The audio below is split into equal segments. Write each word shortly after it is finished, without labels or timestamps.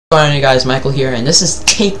What's going on, you guys? Michael here, and this is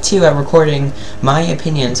take 2 at recording my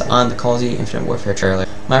opinions on the Call of Duty Infinite Warfare trailer.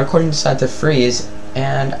 My recording decided to freeze,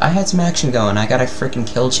 and I had some action going. I got a freaking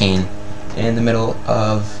kill chain in the middle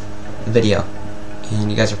of the video.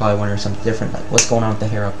 And you guys are probably wondering something different, like what's going on with the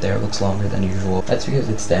hair up there? It looks longer than usual. That's because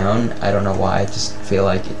it's down. I don't know why. I just feel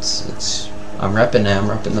like I'm repping it. I'm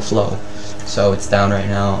repping the flow. So it's down right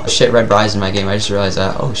now. Shit, Red Bry's in my game. I just realized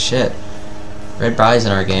that. Oh shit. Red Bry's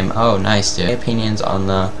in our game. Oh, nice, dude. My opinions on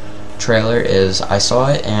the trailer is I saw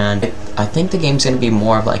it, and I think the game's going to be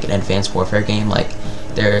more of like an Advanced Warfare game. Like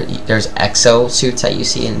there's exo suits that you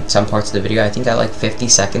see in some parts of the video. I think at like 50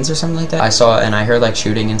 seconds or something like that. I saw it and I heard like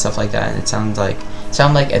shooting and stuff like that, and it sounded like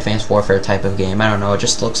Advanced Warfare type of game. I don't know, it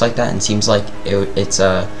just looks like that and seems like it's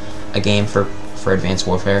a game for Advanced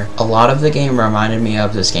Warfare. A lot of the game reminded me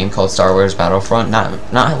of this game called Star Wars Battlefront.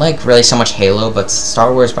 Not like really so much Halo, but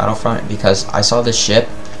Star Wars Battlefront, because I saw this ship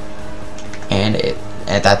and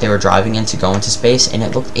that they were driving in to go into space, and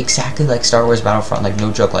it looked exactly like Star Wars Battlefront. Like,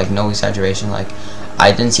 no joke, like no exaggeration. Like,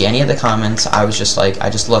 I didn't see any of the comments. I was just like, I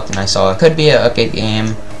just looked and I saw it could be a good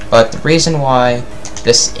game, but the reason why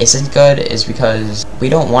this isn't good is because we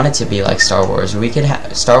don't want it to be like Star Wars.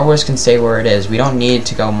 Star Wars can stay where it is. We don't need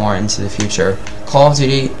to go more into the future. Call of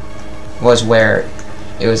Duty was where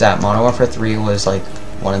it was at. Modern Warfare 3 was like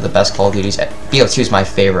one of the best Call of Duties. BO2 is my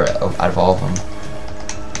favorite out of all of them.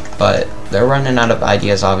 But they're running out of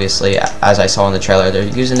ideas, obviously, as I saw in the trailer. They're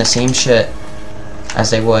using the same shit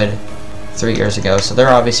as they would 3 years ago, so they're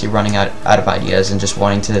obviously running out of ideas and just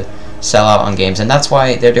wanting to sell out on games. And that's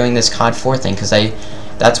why they're doing this COD 4 thing, because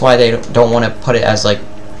that's why they don't want to put it as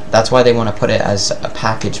that's why they want to put it as a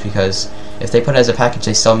package, because if they put it as a package,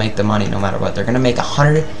 they still make the money no matter what. They're going to make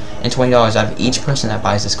 $120 out of each person that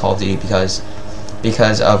buys this Call of Duty because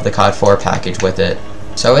of the COD 4 package with it.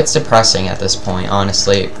 So it's depressing at this point,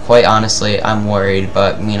 honestly. Quite honestly, I'm worried,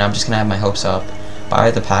 but I mean, I'm just gonna have my hopes up.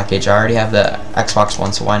 Buy the package. I already have the Xbox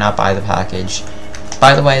One, so why not buy the package?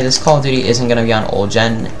 By the way, this Call of Duty isn't gonna be on old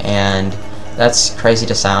gen, and that's crazy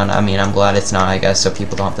to sound. I mean, I'm glad it's not, I guess, so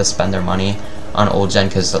people don't have to spend their money on old gen,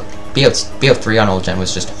 because BO3 on old gen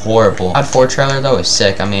was just horrible. COD 4 trailer though is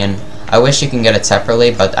sick. I mean, I wish you can get it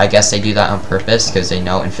separately, but I guess they do that on purpose because they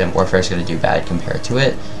know Infinite Warfare is gonna do bad compared to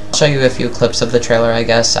it. I'll show you a few clips of the trailer, I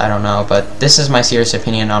guess. I don't know, but this is my serious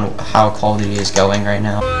opinion on how Call of Duty is going right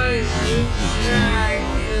now.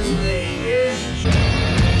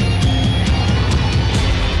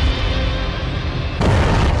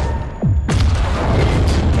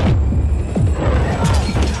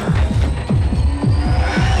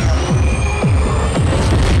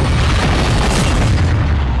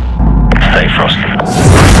 Stay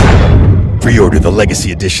frosty. Pre-order the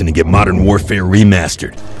Legacy Edition and get Modern Warfare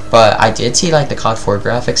Remastered. But I did see like the COD 4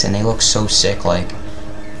 graphics, and they look so sick. Like,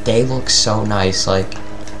 they look so nice. Like,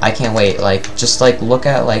 I can't wait. Like, just like look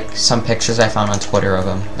at like some pictures I found on Twitter of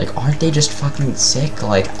them. Like, aren't they just fucking sick?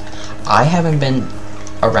 Like, I haven't been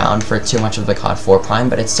around for too much of the COD 4 Prime,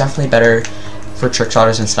 but it's definitely better for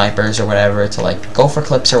trickshotters and snipers or whatever to like go for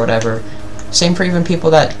clips or whatever. Same for even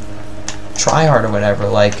people that try hard or whatever.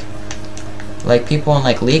 Like people in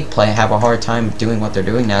like League play have a hard time doing what they're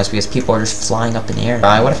doing now, is because people are just flying up in the air.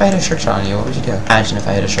 What if I had a shirt shot on you? What would you do? Imagine if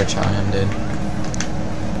I had a shirt shot on him, dude.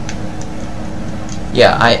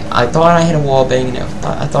 Yeah, I thought I hit a wall bang, and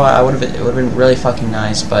I thought it would have been really fucking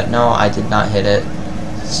nice, but no, I did not hit it.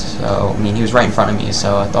 So I mean, he was right in front of me,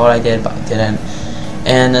 so I thought I did, but I didn't.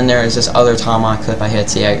 And then there is this other Tomahawk clip I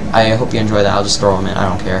hit. See, I hope you enjoy that. I'll just throw him in. I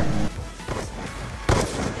don't care.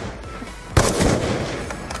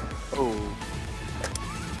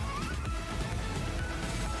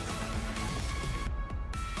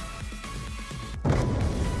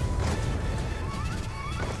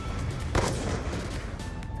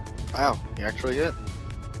 Wow, you actually hit.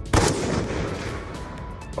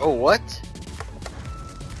 Oh, what?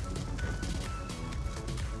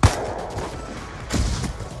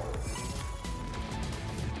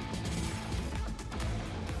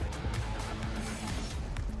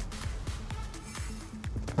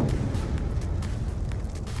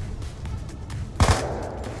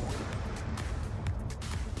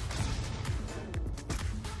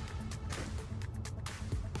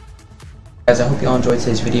 Guys, I hope you all enjoyed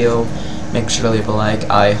today's video. Make sure to leave a like.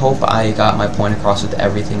 I hope I got my point across with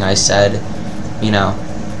everything I said, you know,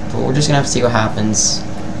 but we're just gonna have to see what happens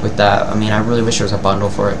with that. I mean, I really wish there was a bundle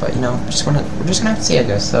for it, but you know, we're just gonna have to see, I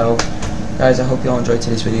guess. So guys, I hope you all enjoyed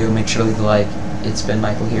today's video. Make sure to leave a like. It's been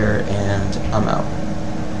Michael here, and I'm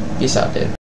out. Peace out, dude.